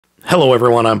Hello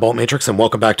everyone, I'm Baltmatrix and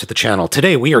welcome back to the channel.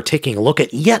 Today we are taking a look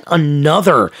at yet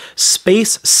another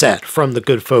space set from the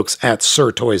good folks at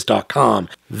sirtoys.com.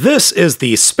 This is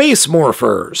the Space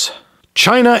Morphers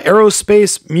China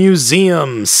Aerospace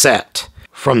Museum set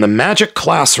from the Magic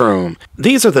Classroom.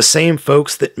 These are the same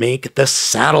folks that make the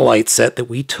satellite set that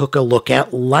we took a look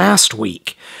at last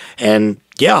week. And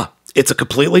yeah, it's a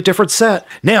completely different set.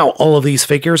 Now, all of these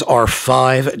figures are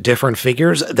 5 different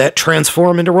figures that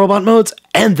transform into robot modes,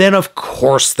 and then of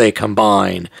course they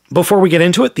combine. Before we get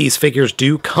into it, these figures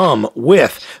do come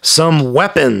with some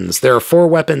weapons. There are 4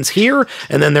 weapons here,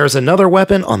 and then there's another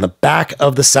weapon on the back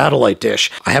of the satellite dish.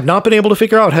 I have not been able to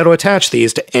figure out how to attach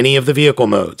these to any of the vehicle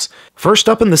modes. First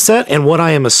up in the set, and what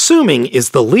I am assuming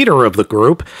is the leader of the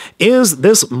group, is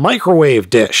this microwave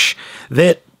dish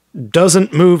that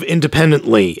doesn't move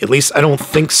independently. At least I don't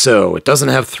think so. It doesn't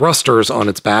have thrusters on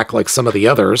its back like some of the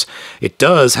others. It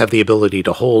does have the ability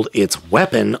to hold its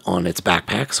weapon on its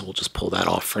backpack, so we'll just pull that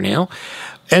off for now.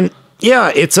 And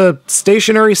yeah, it's a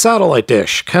stationary satellite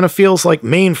dish. Kind of feels like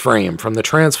Mainframe from the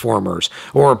Transformers,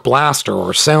 or Blaster,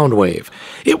 or Soundwave.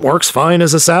 It works fine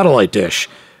as a satellite dish,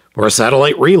 or a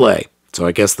satellite relay. So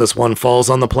I guess this one falls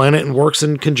on the planet and works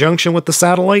in conjunction with the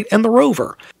satellite and the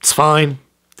rover. It's fine.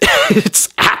 It's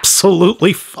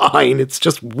absolutely fine. It's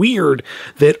just weird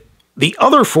that the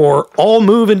other 4 all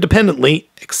move independently,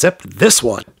 except this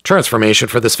one. Transformation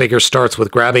for this figure starts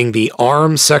with grabbing the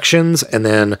arm sections and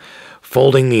then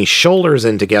folding the shoulders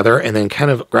in together and then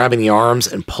kind of grabbing the arms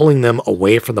and pulling them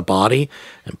away from the body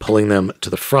and pulling them to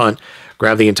the front.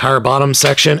 Grab the entire bottom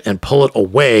section and pull it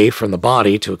away from the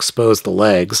body to expose the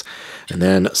legs, and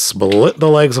then split the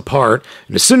legs apart.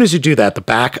 And as soon as you do that, the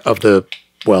back of the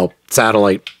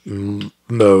satellite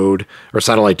mode, or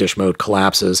satellite dish mode,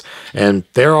 collapses, and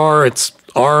there are its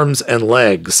arms and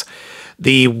legs.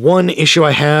 The one issue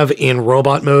I have in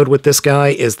robot mode with this guy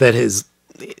is that his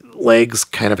legs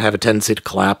kind of have a tendency to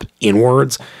clap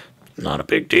inwards. Not a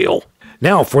big deal.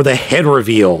 Now for the head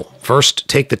reveal. First,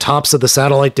 take the tops of the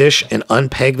satellite dish and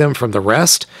unpeg them from the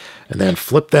rest, and then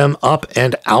flip them up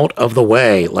and out of the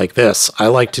way like this. I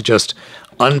like to just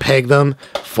unpeg them,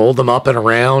 fold them up and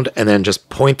around, and then just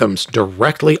point them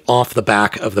directly off the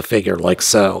back of the figure, like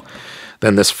so.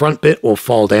 Then this front bit will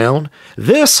fall down.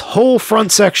 This whole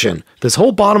front section, this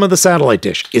whole bottom of the satellite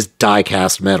dish, is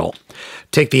die-cast metal.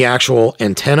 Take the actual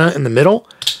antenna in the middle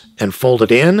and fold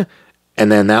it in,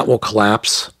 and then that will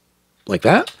collapse like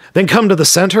that. Then come to the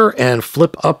center and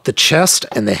flip up the chest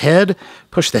and the head,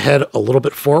 push the head a little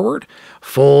bit forward,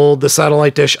 fold the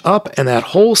satellite dish up, and that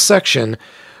whole section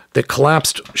that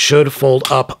collapsed should fold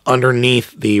up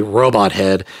underneath the robot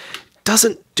head.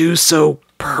 Doesn't do so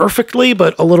perfectly,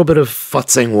 but a little bit of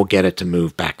futzing will get it to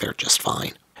move back there just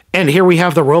fine. And here we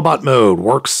have the robot mode.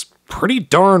 Works pretty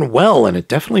darn well, and it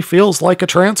definitely feels like a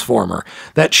Transformer.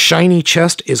 That shiny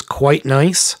chest is quite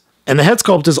nice, and the head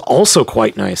sculpt is also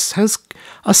quite nice. Has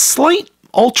a slight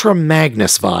Ultra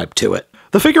Magnus vibe to it.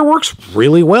 The figure works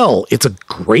really well. It's a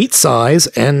great size,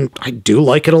 and I do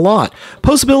like it a lot.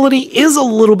 Posability is a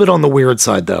little bit on the weird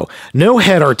side, though. No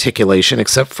head articulation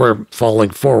except for falling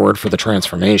forward for the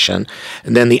transformation.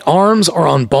 And then the arms are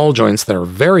on ball joints that are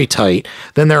very tight.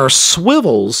 Then there are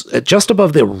swivels just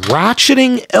above the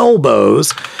ratcheting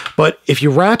elbows, but if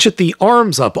you ratchet the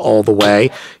arms up all the way,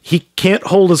 he can't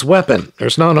hold his weapon.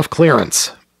 There's not enough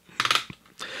clearance.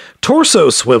 Torso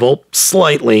swivel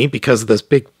slightly because of this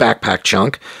big backpack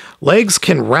chunk. Legs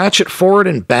can ratchet forward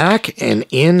and back and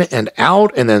in and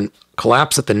out and then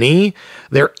collapse at the knee.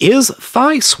 There is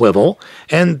thigh swivel,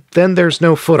 and then there's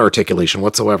no foot articulation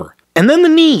whatsoever. And then the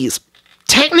knees.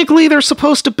 Technically, they're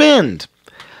supposed to bend.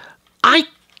 I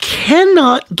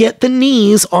cannot get the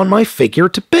knees on my figure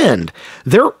to bend.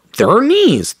 There are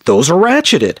knees. Those are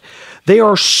ratcheted. They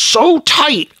are so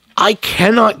tight, I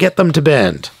cannot get them to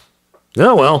bend.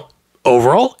 Oh well.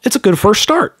 Overall, it's a good first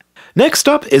start. Next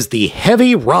up is the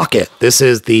Heavy Rocket. This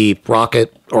is the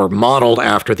rocket, or modeled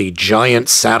after the giant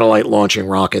satellite launching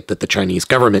rocket that the Chinese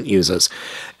government uses.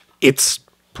 It's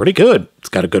pretty good. It's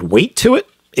got a good weight to it.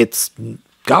 It's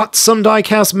got some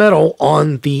die-cast metal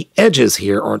on the edges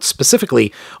here, or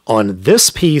specifically on this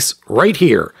piece right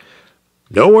here.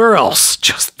 Nowhere else,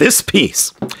 just this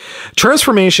piece.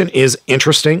 Transformation is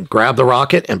interesting. Grab the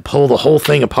rocket and pull the whole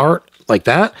thing apart like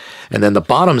that, and then the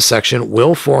bottom section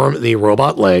will form the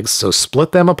robot legs, so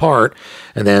split them apart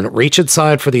and then reach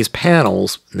inside for these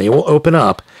panels, and they will open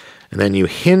up, and then you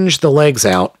hinge the legs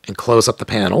out and close up the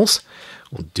panels.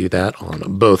 We'll do that on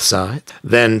both sides.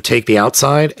 Then take the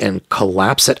outside and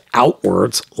collapse it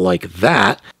outwards like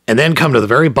that, and then come to the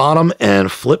very bottom and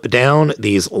flip down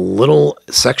these little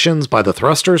sections by the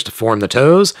thrusters to form the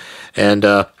toes, and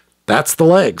that's the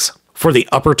legs. For the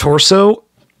upper torso,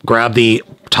 grab the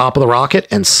top of the rocket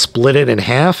and split it in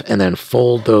half, and then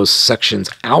fold those sections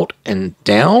out and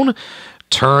down.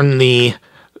 Turn the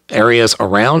areas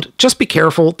around. Just be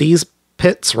careful. These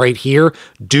pits right here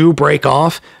do break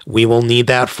off. We will need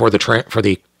that for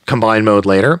the combined mode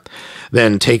later.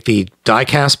 Then take the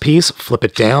die-cast piece, flip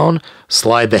it down,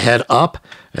 slide the head up,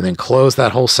 and then close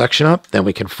that whole section up. Then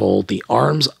we can fold the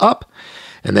arms up,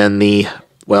 and then the,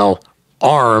 well,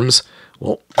 arms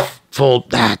will fold.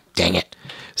 Dang it.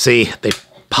 See, they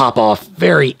pop off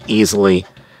very easily.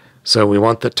 So we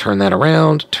want to turn that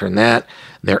around, turn that.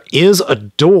 There is a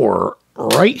door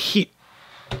right here.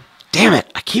 Damn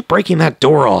it, I keep breaking that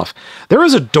door off. There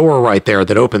is a door right there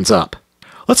that opens up.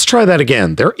 Let's try that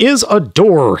again. There is a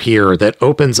door here that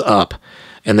opens up.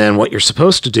 And then what you're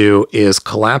supposed to do is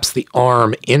collapse the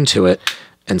arm into it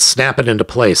and snap it into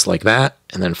place like that,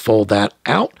 and then fold that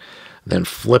out. Then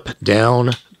flip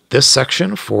down this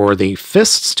section for the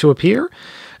fists to appear,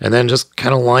 and then just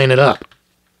kind of line it up.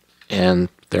 And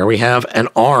there we have an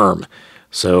arm.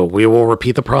 So we will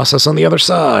repeat the process on the other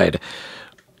side.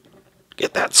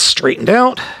 Get that straightened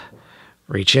out.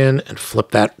 Reach in and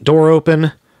flip that door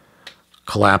open.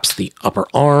 Collapse the upper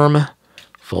arm.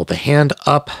 Fold the hand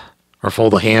up, or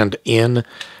fold the hand in,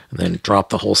 and then drop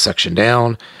the whole section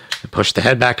down. And push the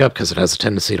head back up because it has a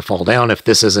tendency to fall down if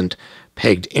this isn't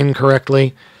pegged in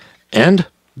correctly. And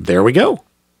there we go.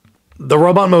 The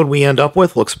robot mode we end up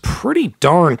with looks pretty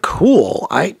darn cool.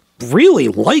 I really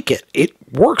like it. It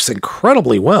works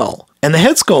incredibly well. And the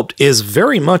head sculpt is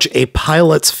very much a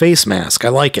pilot's face mask. I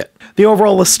like it. The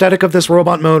overall aesthetic of this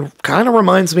robot mode kind of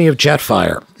reminds me of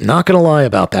Jetfire. Not gonna lie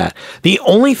about that. The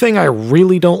only thing I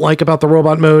really don't like about the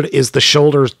robot mode is the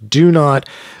shoulders do not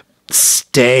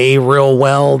stay real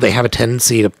well. They have a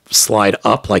tendency to slide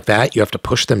up like that. You have to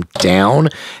push them down,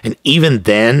 and even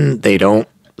then they don't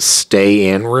stay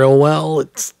in real well.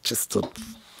 It's just a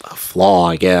flaw,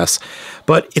 I guess.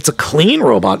 But it's a clean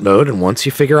robot mode, and once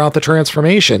you figure out the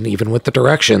transformation, even with the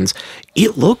directions,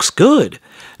 it looks good.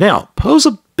 Now,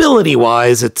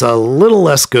 posability-wise, it's a little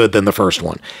less good than the first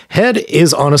one. Head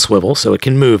is on a swivel, so it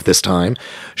can move this time.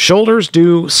 Shoulders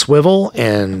do swivel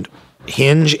and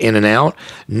hinge in and out.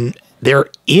 There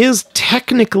is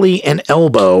technically an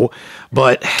elbow,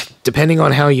 but depending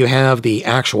on how you have the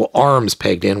actual arms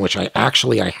pegged in, which I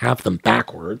have them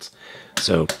backwards,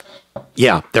 so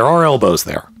yeah, there are elbows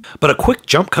there. But a quick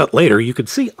jump cut later, you can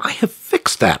see I have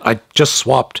fixed that. I just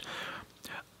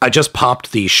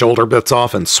popped the shoulder bits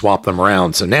off and swapped them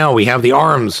around. So now we have the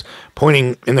arms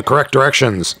pointing in the correct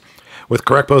directions with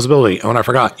correct posability. Oh, and I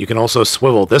forgot, you can also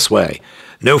swivel this way.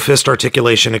 No fist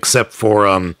articulation except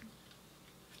for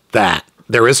that.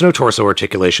 There is no torso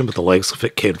articulation, but the legs can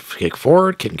kick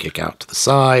forward, can kick out to the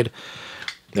side.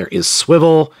 There is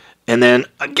swivel. And then,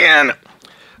 again,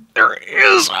 there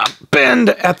is a bend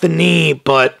at the knee,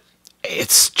 but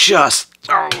it's just,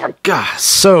 oh my god,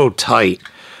 so tight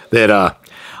that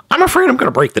I'm afraid I'm going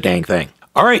to break the dang thing.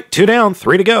 All right, 2 down,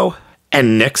 3 to go.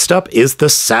 And next up is the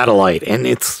satellite, and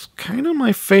it's kind of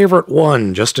my favorite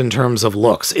one just in terms of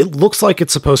looks. It looks like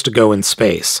it's supposed to go in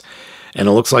space, and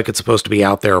it looks like it's supposed to be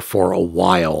out there for a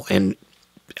while, and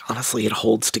honestly, it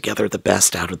holds together the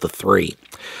best out of the 3.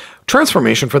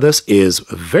 Transformation for this is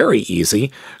very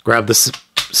easy. Grab this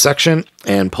section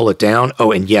and pull it down.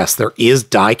 Oh, and yes, there is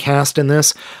die cast in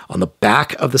this on the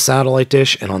back of the satellite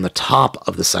dish and on the top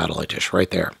of the satellite dish right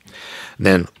there. And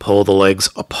then pull the legs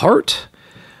apart,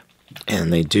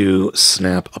 and they do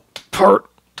snap apart,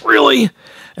 really.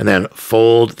 And then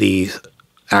fold the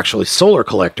actually solar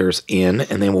collectors in,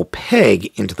 and they will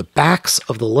peg into the backs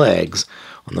of the legs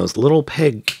on those little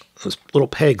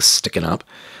pegs sticking up.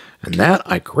 And that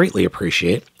I greatly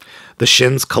appreciate. The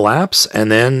shins collapse,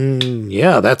 and then,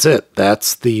 yeah, that's it.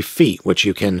 That's the feet, which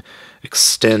you can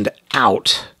extend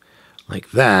out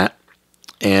like that.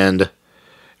 And you're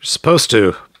supposed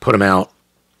to put them out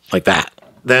like that.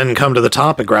 Then come to the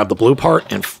top and grab the blue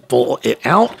part and pull it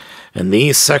out. And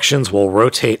these sections will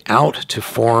rotate out to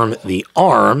form the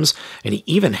arms. And he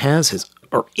even has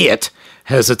it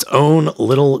has its own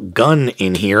little gun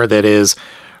in here that is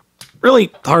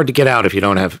really hard to get out if you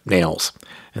don't have nails.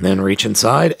 And then reach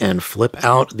inside and flip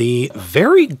out the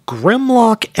very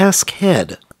Grimlock-esque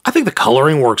head. I think the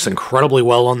coloring works incredibly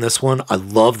well on this one. I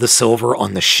love the silver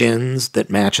on the shins that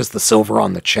matches the silver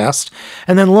on the chest.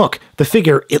 And then look, the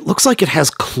figure, it looks like it has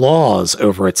claws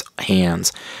over its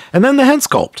hands. And then the head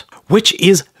sculpt, which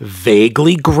is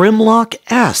vaguely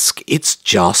Grimlock-esque. It's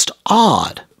just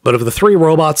odd. But of the 3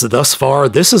 robots thus far,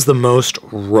 this is the most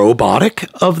robotic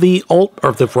of the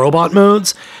robot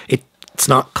modes. It it's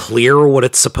not clear what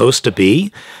it's supposed to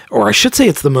be, or I should say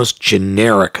it's the most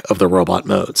generic of the robot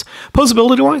modes.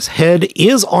 Posability-wise, head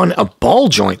is on a ball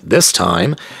joint this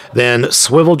time, then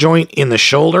swivel joint in the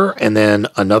shoulder, and then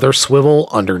another swivel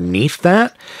underneath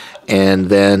that, and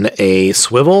then a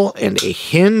swivel and a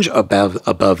hinge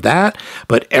above that.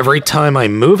 But every time I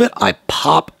move it, I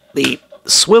pop the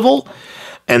swivel,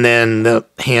 and then the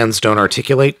hands don't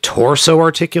articulate. Torso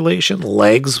articulation,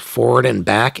 legs forward and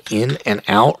back, in and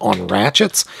out on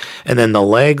ratchets. And then the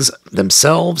legs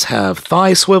themselves have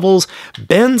thigh swivels,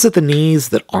 bends at the knees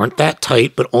that aren't that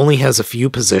tight, but only has a few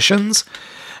positions.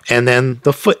 And then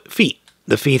the feet.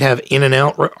 The feet have in and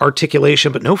out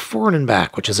articulation, but no forward and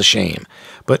back, which is a shame.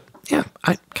 But yeah,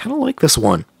 I kind of like this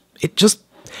one.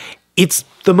 It's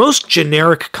the most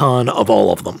generic con of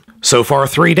all of them. So far,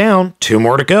 3 down, 2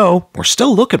 more to go. We're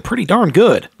still looking pretty darn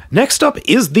good. Next up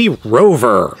is the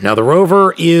Rover. Now, the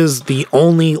Rover is the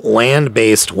only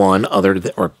land-based one,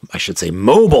 or I should say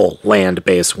mobile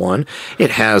land-based one.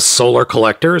 It has solar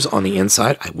collectors on the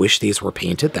inside. I wish these were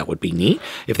painted. That would be neat.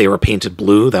 If they were painted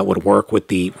blue, that would work with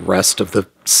the rest of the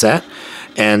set.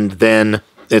 And then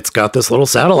it's got this little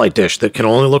satellite dish that can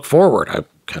only look forward. I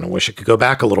kind of wish it could go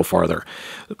back a little farther.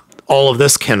 All of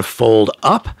this can fold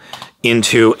up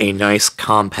into a nice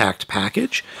compact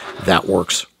package. That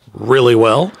works really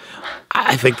well.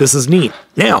 I think this is neat.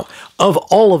 Now, of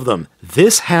all of them,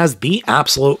 this has the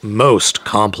absolute most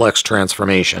complex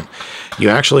transformation. You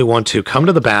actually want to come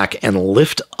to the back and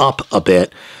lift up a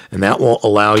bit, and that will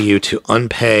allow you to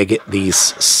unpeg these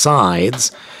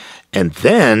sides, and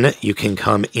then you can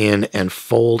come in and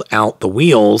fold out the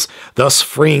wheels, thus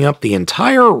freeing up the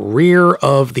entire rear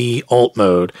of the alt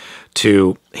mode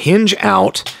to hinge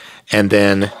out, and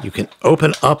then you can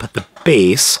open up the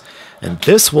base, and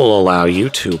this will allow you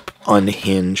to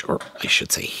unhinge, or I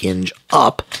should say hinge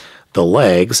up the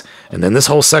legs, and then this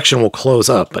whole section will close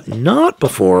up, but not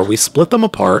before we split them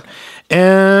apart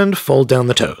and fold down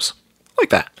the toes,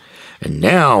 like that. And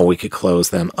now we could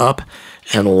close them up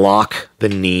and lock the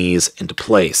knees into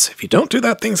place. If you don't do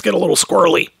that, things get a little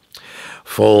squirrely.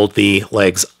 Fold the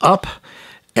legs up,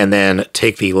 and then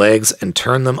take the legs and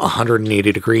turn them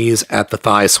 180 degrees at the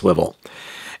thigh swivel.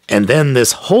 And then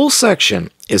this whole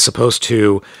section is supposed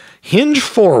to hinge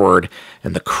forward,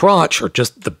 and the crotch, or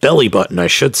just the belly button, I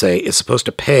should say, is supposed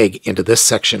to peg into this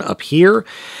section up here.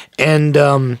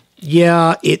 And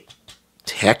yeah, it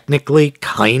technically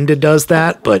kind of does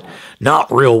that, but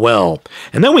not real well.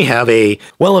 And then we have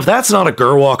well, if that's not a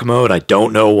Gerwalk mode, I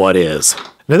don't know what is.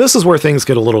 Now this is where things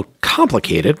get a little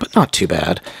complicated, but not too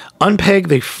bad. Unpeg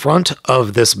the front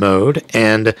of this mode,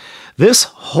 and this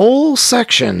whole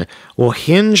section will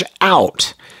hinge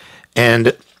out.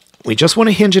 And we just want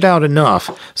to hinge it out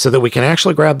enough so that we can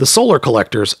actually grab the solar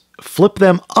collectors, flip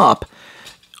them up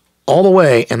all the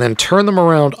way, and then turn them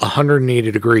around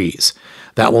 180 degrees.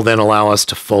 That will then allow us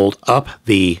to fold up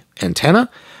the antenna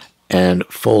and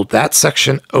fold that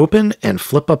section open and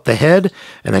flip up the head,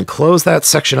 and then close that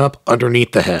section up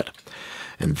underneath the head.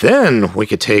 And then we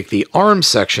could take the arm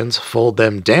sections, fold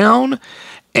them down,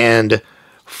 and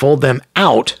fold them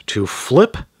out to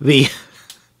flip the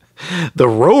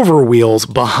Rover wheels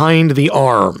behind the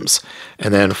arms,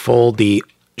 and then fold the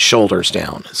shoulders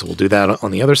down. So we'll do that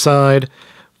on the other side,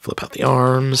 flip out the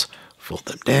arms, fold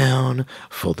them down,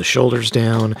 fold the shoulders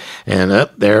down, and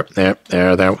up there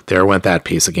went that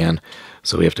piece again.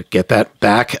 So we have to get that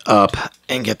back up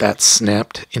and get that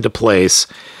snapped into place.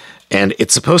 And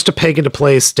it's supposed to peg into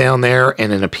place down there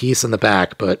and in a piece in the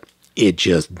back, but it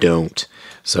just don't.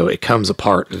 So it comes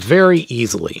apart very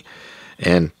easily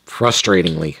and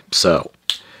frustratingly so.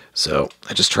 So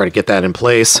I just try to get that in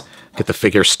place, get the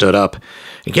figure stood up,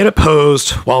 and get it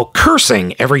posed while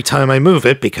cursing every time I move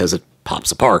it because it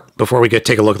pops apart. Before we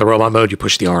take a look at the robot mode, you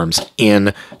push the arms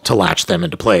in to latch them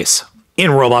into place.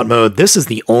 In robot mode, this is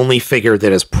the only figure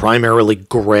that is primarily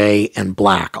gray and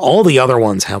black. All the other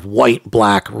ones have white,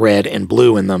 black, red, and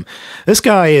blue in them. This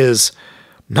guy is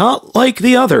not like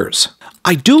the others.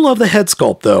 I do love the head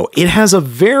sculpt, though. It has a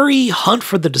very Hunt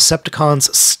for the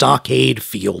Decepticons stockade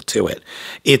feel to it.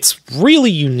 It's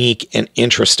really unique and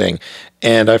interesting,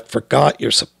 and I forgot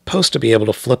you're supposed to be able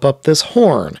to flip up this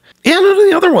horn. And none of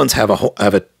the other ones have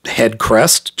a head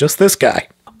crest, just this guy.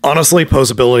 Honestly,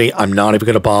 posability, I'm not even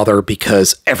going to bother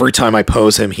because every time I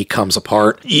pose him, he comes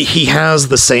apart. He has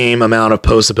the same amount of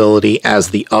posability as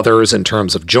the others in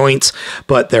terms of joints,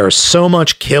 but there's so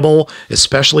much kibble,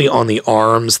 especially on the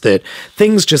arms, that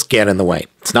things just get in the way.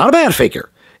 It's not a bad figure.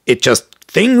 It just,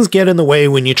 things get in the way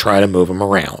when you try to move him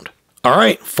around. All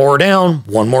right, 4 down,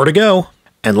 1 more to go.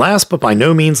 And last but by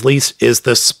no means least is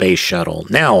the space shuttle.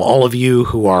 Now, all of you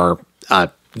who are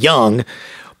young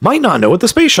might not know what the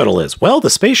space shuttle is. Well, the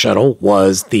space shuttle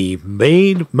was the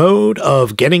main mode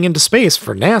of getting into space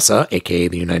for NASA, aka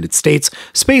the United States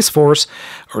Space Force,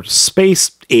 or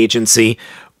Space Agency.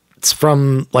 It's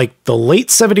from like the late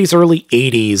 70s, early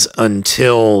 80s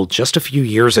until just a few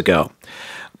years ago.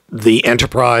 The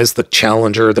Enterprise, the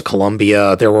Challenger, the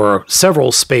Columbia, there were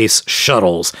several space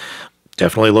shuttles.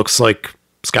 Definitely looks like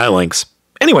Skylinks.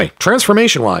 Anyway,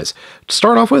 transformation-wise, to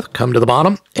start off with, come to the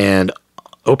bottom and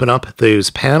open up those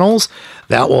panels.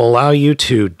 That will allow you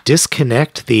to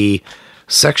disconnect the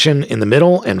section in the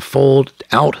middle and fold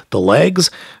out the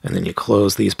legs, and then you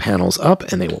close these panels up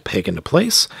and they will peg into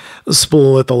place.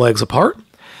 Split the legs apart,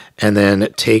 and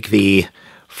then take the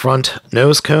front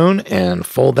nose cone and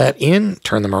fold that in,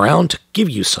 turn them around to give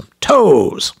you some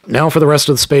toes. Now for the rest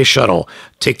of the space shuttle.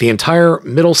 Take the entire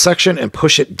middle section and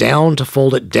push it down to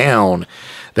fold it down.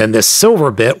 Then this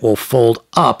silver bit will fold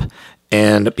up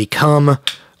and become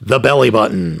the belly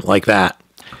button, like that.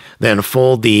 Then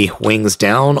fold the wings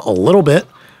down a little bit,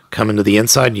 come into the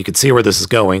inside, you can see where this is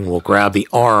going. We'll grab the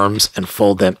arms and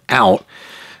fold them out.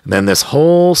 And then this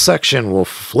whole section will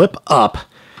flip up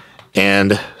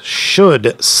and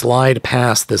should slide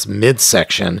past this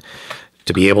midsection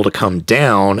to be able to come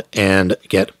down and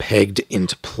get pegged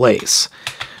into place,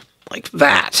 like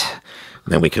that.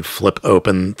 And then we could flip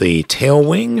open the tail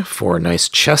wing for a nice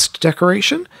chest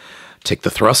decoration. Take the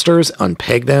thrusters,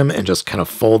 unpeg them, and just kind of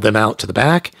fold them out to the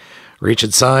back. Reach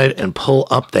inside and pull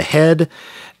up the head.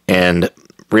 And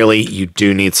really, you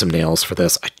do need some nails for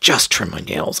this. I just trimmed my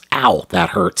nails. Ow, that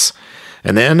hurts.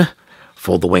 And then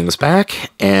fold the wings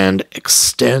back and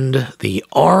extend the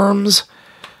arms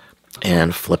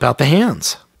and flip out the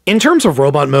hands. In terms of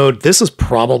robot mode, this is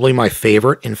probably my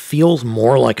favorite and feels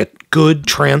more like a good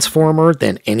Transformer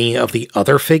than any of the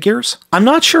other figures. I'm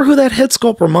not sure who that head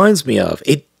sculpt reminds me of.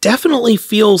 It definitely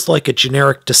feels like a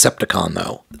generic Decepticon,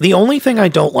 though. The only thing I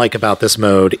don't like about this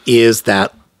mode is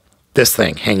that this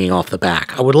thing hanging off the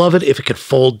back. I would love it if it could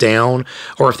fold down,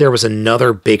 or if there was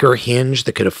another bigger hinge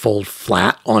that could have folded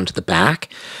flat onto the back,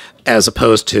 as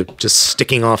opposed to just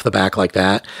sticking off the back like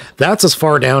that. That's as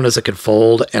far down as it could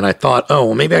fold, and I thought, oh,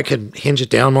 well, maybe I could hinge it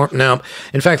down more. No,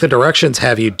 in fact, the directions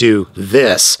have you do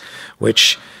this,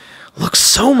 which looks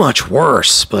so much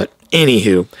worse, but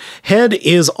anywho. Head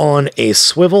is on a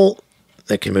swivel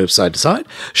that can move side to side.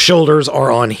 Shoulders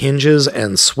are on hinges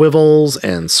and swivels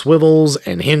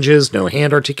and hinges, no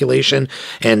hand articulation.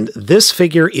 And this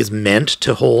figure is meant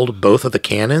to hold both of the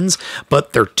cannons,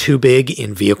 but they're too big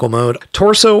in vehicle mode.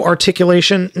 Torso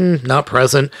articulation, not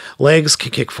present. Legs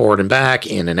can kick forward and back,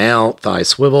 in and out, thigh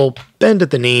swivel, bend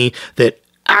at the knee, that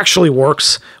actually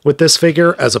works with this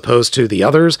figure as opposed to the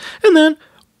others. And then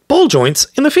ball joints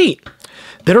in the feet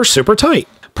that are super tight.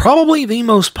 Probably the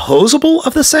most posable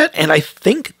of the set, and I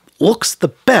think looks the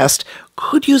best.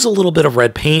 Could use a little bit of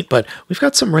red paint, but we've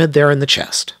got some red there in the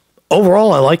chest.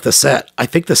 Overall, I like the set. I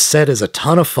think the set is a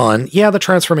ton of fun. Yeah, the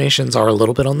transformations are a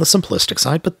little bit on the simplistic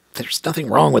side, but there's nothing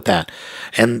wrong with that.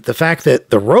 And the fact that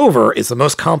the Rover is the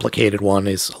most complicated one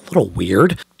is a little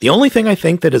weird. The only thing I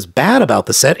think that is bad about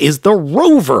the set is the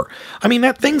Rover. I mean,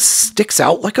 that thing sticks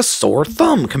out like a sore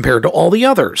thumb compared to all the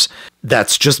others.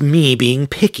 That's just me being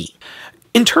picky.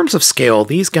 In terms of scale,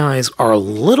 these guys are a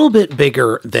little bit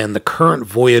bigger than the current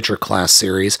Voyager class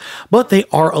series, but they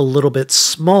are a little bit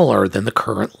smaller than the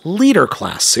current Leader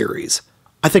class series.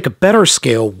 I think a better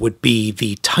scale would be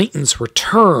the Titans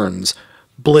Returns,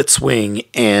 Blitzwing,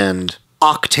 and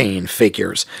Octane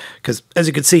figures, because as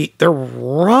you can see, they're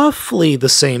roughly the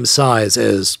same size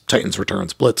as Titans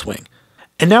Returns Blitzwing.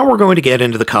 And now we're going to get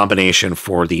into the combination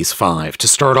for these five. To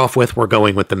start off with, we're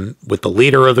going with the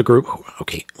leader of the group,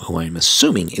 who I'm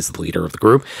assuming is the leader of the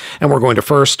group, and we're going to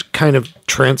first kind of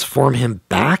transform him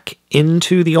back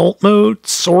into the alt mode,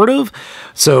 sort of.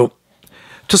 So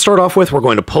to start off with, we're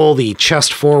going to pull the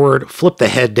chest forward, flip the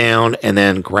head down, and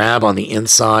then grab on the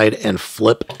inside and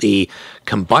flip the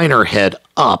combiner head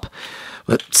up.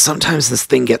 But sometimes this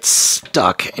thing gets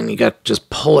stuck, and you got to just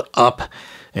pull it up.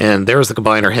 And there's the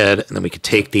combiner head, and then we could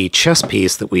take the chest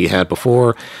piece that we had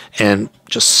before and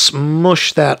just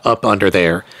smush that up under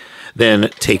there. Then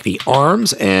take the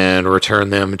arms and return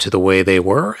them to the way they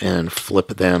were and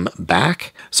flip them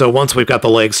back. So once we've got the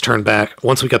legs turned back,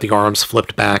 once we've got the arms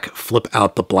flipped back, flip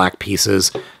out the black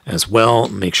pieces as well,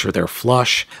 make sure they're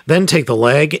flush. Then take the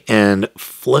leg and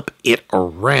flip it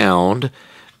around,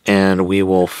 and we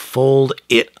will fold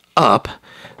it up.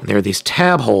 And there are these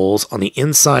tab holes on the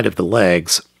inside of the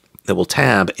legs that will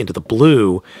tab into the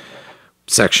blue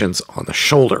sections on the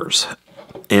shoulders.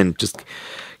 And just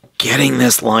getting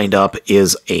this lined up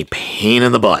is a pain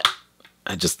in the butt.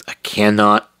 I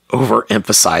cannot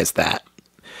overemphasize that.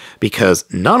 because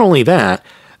not only that,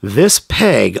 this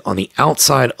peg on the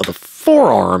outside of the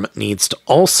forearm needs to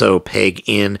also peg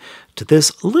in to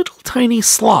this little tiny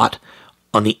slot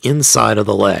on the inside of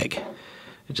the leg.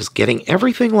 Just getting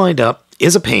everything lined up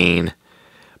is a pain,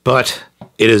 but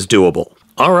it is doable.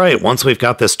 All right, once we've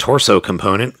got this torso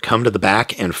component, come to the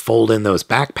back and fold in those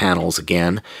back panels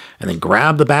again, and then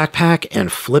grab the backpack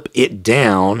and flip it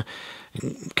down,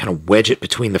 and kind of wedge it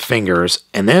between the fingers,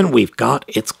 and then we've got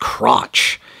its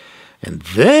crotch. And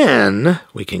then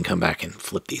we can come back and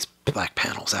flip these back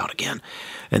panels out again.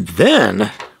 And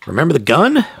then, remember the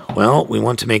gun? Well, we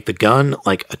want to make the gun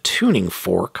like a tuning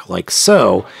fork, like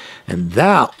so, and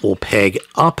that will peg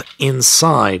up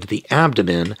inside the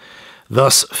abdomen,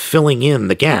 thus filling in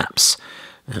the gaps.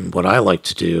 And what I like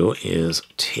to do is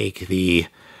take the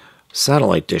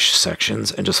satellite dish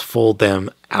sections and just fold them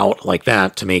out like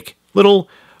that to make little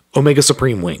Omega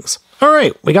Supreme wings. All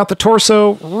right, we got the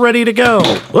torso ready to go.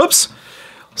 Whoops,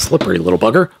 slippery little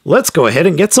bugger. Let's go ahead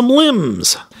and get some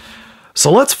limbs.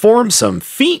 So let's form some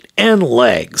feet and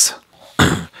legs.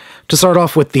 To start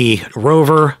off with the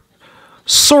rover,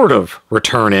 sort of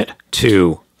return it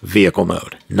to vehicle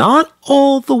mode. Not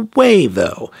all the way,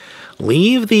 though.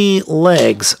 Leave the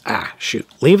legs,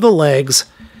 leave the legs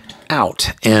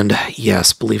out. And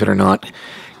yes, believe it or not,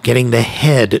 getting the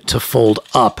head to fold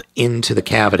up into the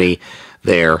cavity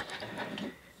there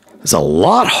is a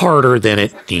lot harder than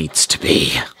it needs to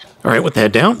be. All right, with the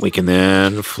head down, we can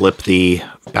then flip the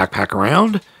backpack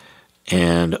around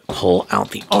and pull out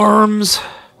the arms,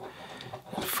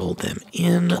 fold them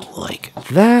in like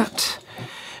that.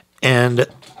 And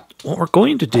what we're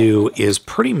going to do is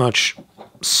pretty much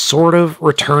sort of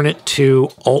return it to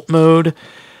alt mode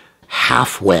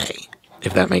halfway,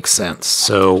 if that makes sense.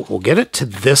 So we'll get it to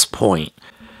this point,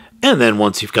 and then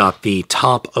once you've got the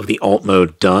top of the alt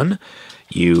mode done,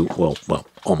 well,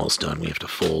 almost done. We have to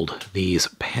fold these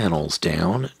panels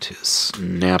down to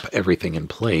snap everything in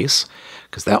place,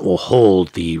 because that will hold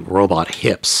the robot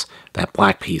hips, that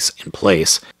black piece, in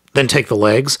place. Then take the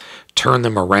legs, turn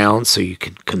them around so you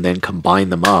can then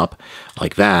combine them up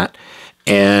like that.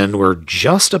 And we're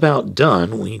just about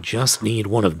done. We just need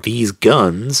one of these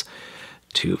guns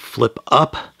to flip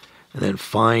up and then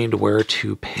find where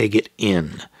to peg it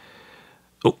in.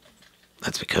 Oh,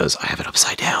 that's because I have it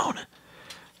upside down.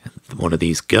 And one of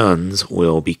these guns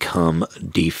will become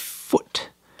the foot,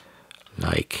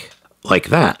 like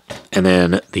that. And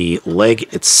then the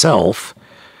leg itself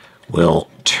will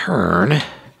turn,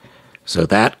 so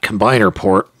that combiner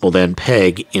port will then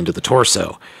peg into the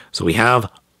torso. So we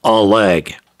have a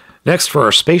leg. Next, for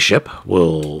our spaceship,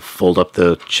 we'll fold up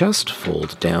the chest,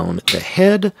 fold down the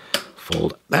head,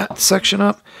 fold that section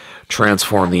up,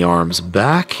 transform the arms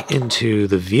back into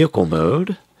the vehicle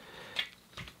mode,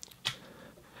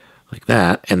 like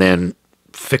that, and then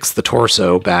fix the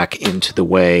torso back into the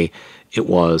way it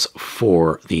was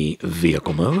for the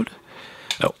vehicle mode.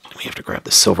 Oh, we have to grab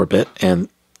the silver bit, and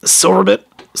the silver bit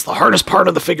is the hardest part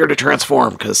of the figure to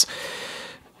transform, because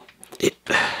it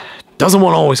doesn't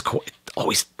want to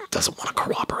always doesn't want to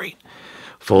cooperate.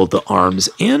 Fold the arms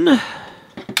in,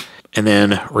 and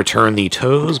then return the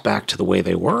toes back to the way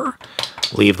they were.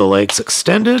 Leave the legs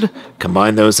extended,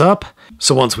 combine those up.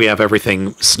 So once we have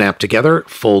everything snapped together,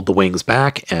 fold the wings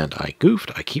back, and I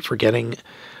goofed. I keep forgetting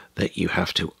that you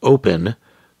have to open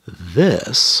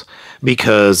this,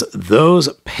 because those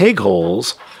peg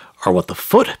holes are what the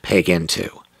foot peg into.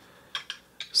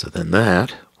 So then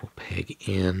that will peg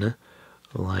in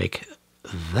like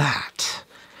that.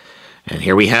 And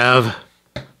here we have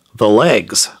the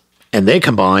legs, and they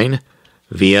combine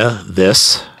via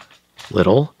this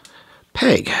little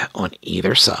peg on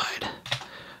either side.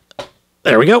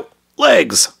 There we go,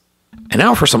 legs. And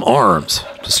now for some arms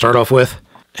to start off with,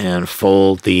 and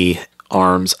fold the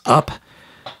arms up,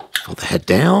 fold the head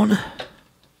down,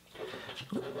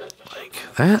 like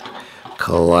that,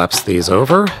 collapse these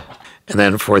over, and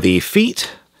then for the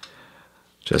feet,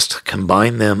 just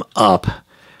combine them up.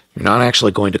 You're not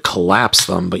actually going to collapse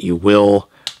them, but you will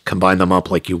combine them up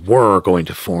like you were going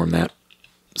to form that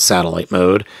satellite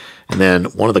mode. And then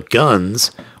one of the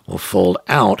guns will fold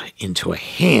out into a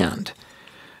hand.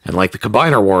 And like the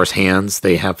Combiner Wars hands,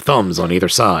 they have thumbs on either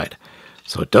side.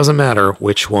 So it doesn't matter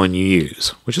which one you use,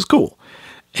 which is cool.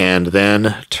 And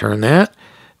then turn that,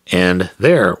 and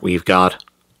there we've got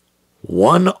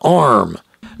one arm.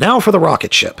 Now for the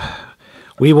rocket ship.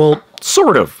 We will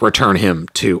sort of return him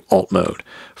to alt mode.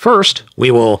 First,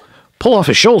 we will pull off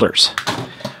his shoulders.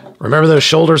 Remember those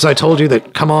shoulders I told you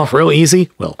that come off real easy?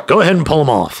 Well, go ahead and pull them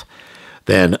off.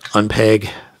 Then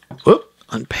unpeg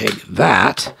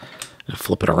that, and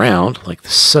flip it around like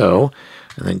so,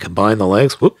 And then combine the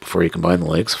legs. Whoop, before you combine the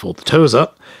legs, fold the toes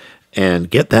up and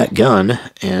get that gun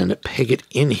and peg it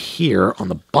in here on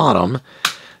the bottom,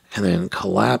 and then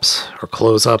collapse or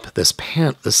close up this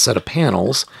set of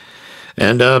panels.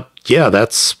 And yeah,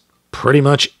 that's pretty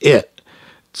much it.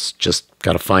 It's just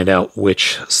got to find out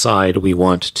which side we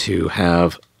want to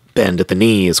have bend at the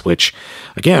knees, which,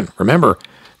 again, remember,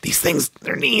 these things,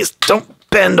 their knees don't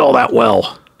bend all that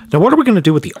well. Now, what are we going to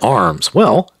do with the arms?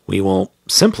 Well, we will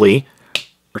simply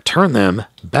return them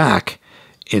back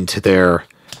into their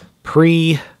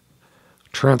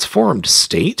pre-transformed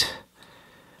state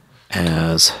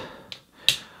as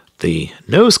the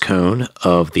nose cone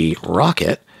of the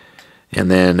rocket,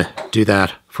 and then do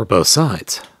that for both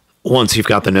sides. Once you've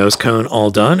got the nose cone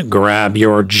all done, grab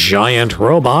your giant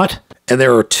robot, and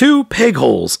there are 2 peg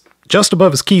holes just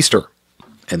above his keister,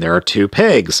 and there are 2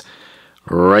 pegs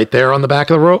right there on the back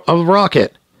of the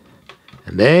rocket,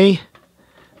 and they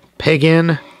peg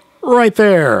in right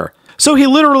there. So he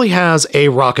literally has a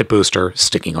rocket booster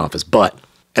sticking off his butt.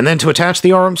 And then to attach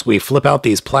the arms, we flip out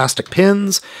these plastic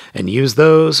pins and use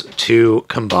those to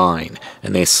combine.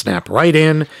 And they snap right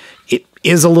in. It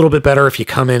is a little bit better if you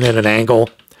come in at an angle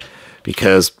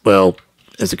because, well,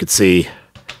 as you can see,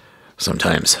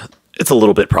 sometimes it's a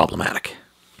little bit problematic.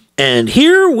 And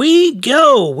here we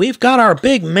go. We've got our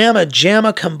big Mamma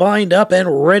Jamma combined up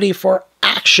and ready for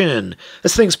action.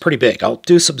 This thing's pretty big. I'll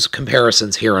do some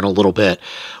comparisons here in a little bit.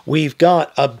 We've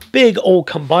got a big old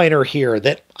combiner here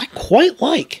that I quite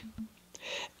like,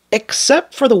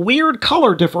 except for the weird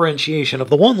color differentiation of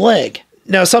the one leg.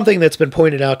 Now, something that's been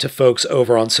pointed out to folks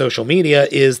over on social media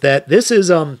is that this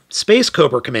is Space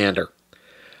Cobra Commander.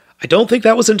 I don't think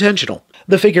that was intentional.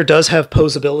 The figure does have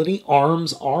posability.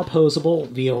 Arms are posable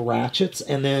via ratchets,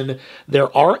 and then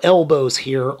there are elbows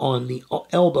here on the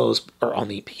elbows, or on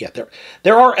the, yeah,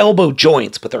 there are elbow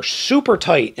joints, but they're super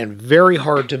tight and very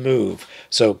hard to move,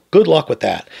 so good luck with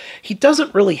that. He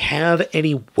doesn't really have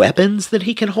any weapons that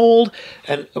he can hold,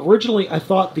 and originally I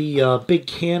thought the big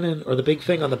cannon, or the big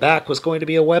thing on the back was going to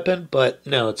be a weapon, but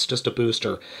no, it's just a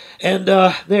booster. And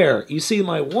there, you see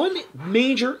my one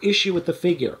major issue with the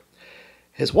figure.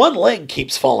 His one leg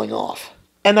keeps falling off.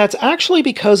 And that's actually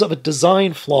because of a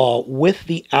design flaw with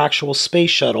the actual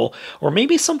space shuttle, or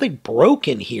maybe something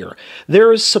broken here.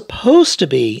 There is supposed to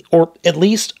be, or at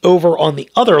least over on the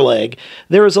other leg,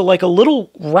 there is like a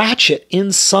little ratchet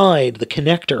inside the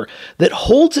connector that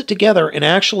holds it together and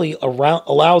actually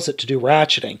allows it to do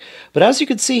ratcheting. But as you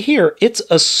can see here, it's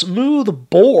a smooth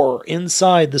bore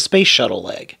inside the space shuttle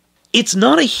leg. It's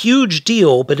not a huge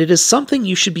deal, but it is something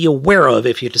you should be aware of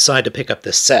if you decide to pick up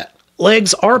this set.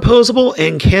 Legs are posable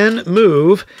and can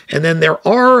move, and then there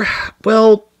are,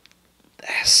 well,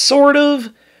 sort of,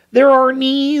 there are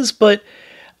knees, but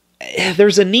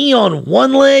there's a knee on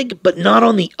one leg, but not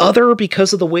on the other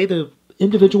because of the way the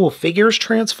individual figures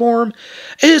transform.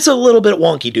 It's a little bit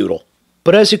wonky doodle.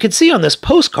 But as you can see on this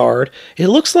postcard, it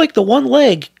looks like the one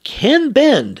leg can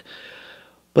bend.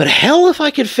 But hell if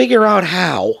I could figure out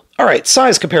how. Alright,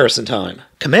 size comparison time.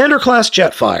 Commander Class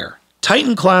Jetfire,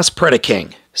 Titan Class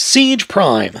Predaking, Siege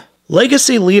Prime,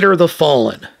 Legacy Leader the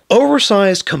Fallen,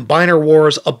 Oversized Combiner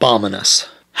Wars Abominus,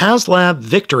 HasLab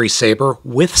Victory Saber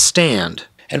Withstand,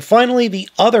 and finally the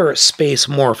other Space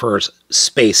Morphers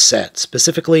space set.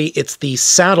 Specifically, it's the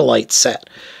Satellite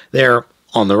set there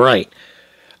on the right.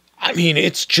 I mean,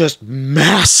 it's just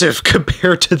massive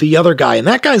compared to the other guy, and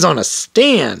that guy's on a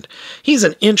stand. He's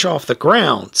an inch off the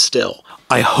ground still.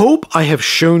 I hope I have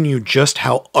shown you just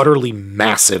how utterly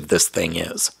massive this thing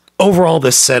is. Overall,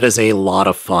 this set is a lot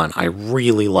of fun. I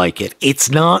really like it.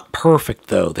 It's not perfect,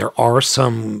 though. There are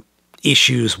some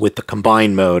issues with the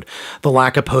combine mode. The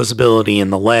lack of posability in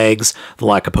the legs, the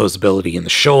lack of posability in the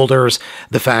shoulders,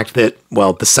 the fact that,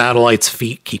 well, the satellite's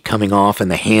feet keep coming off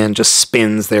and the hand just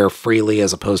spins there freely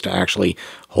as opposed to actually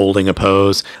holding a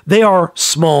pose. They are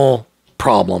small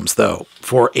problems, though,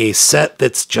 for a set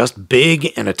that's just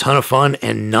big and a ton of fun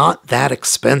and not that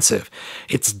expensive.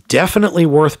 It's definitely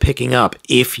worth picking up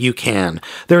if you can.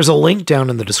 There's a link down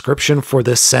in the description for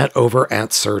this set over at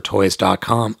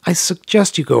SirToys.com. I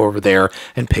suggest you go over there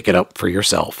and pick it up for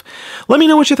yourself. Let me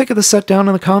know what you think of the set down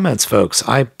in the comments, folks.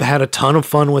 I had a ton of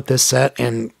fun with this set,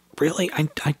 and really, I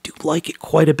do like it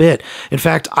quite a bit. In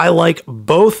fact, I like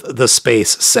both the space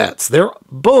sets. They're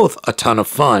both a ton of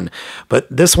fun, but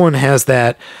this one has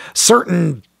that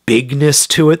certain bigness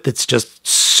to it that's just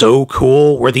so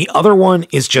cool, where the other one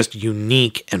is just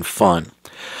unique and fun.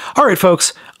 All right,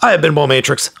 folks, I have been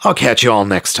Baltmatrix. I'll catch you all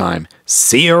next time.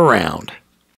 See you around.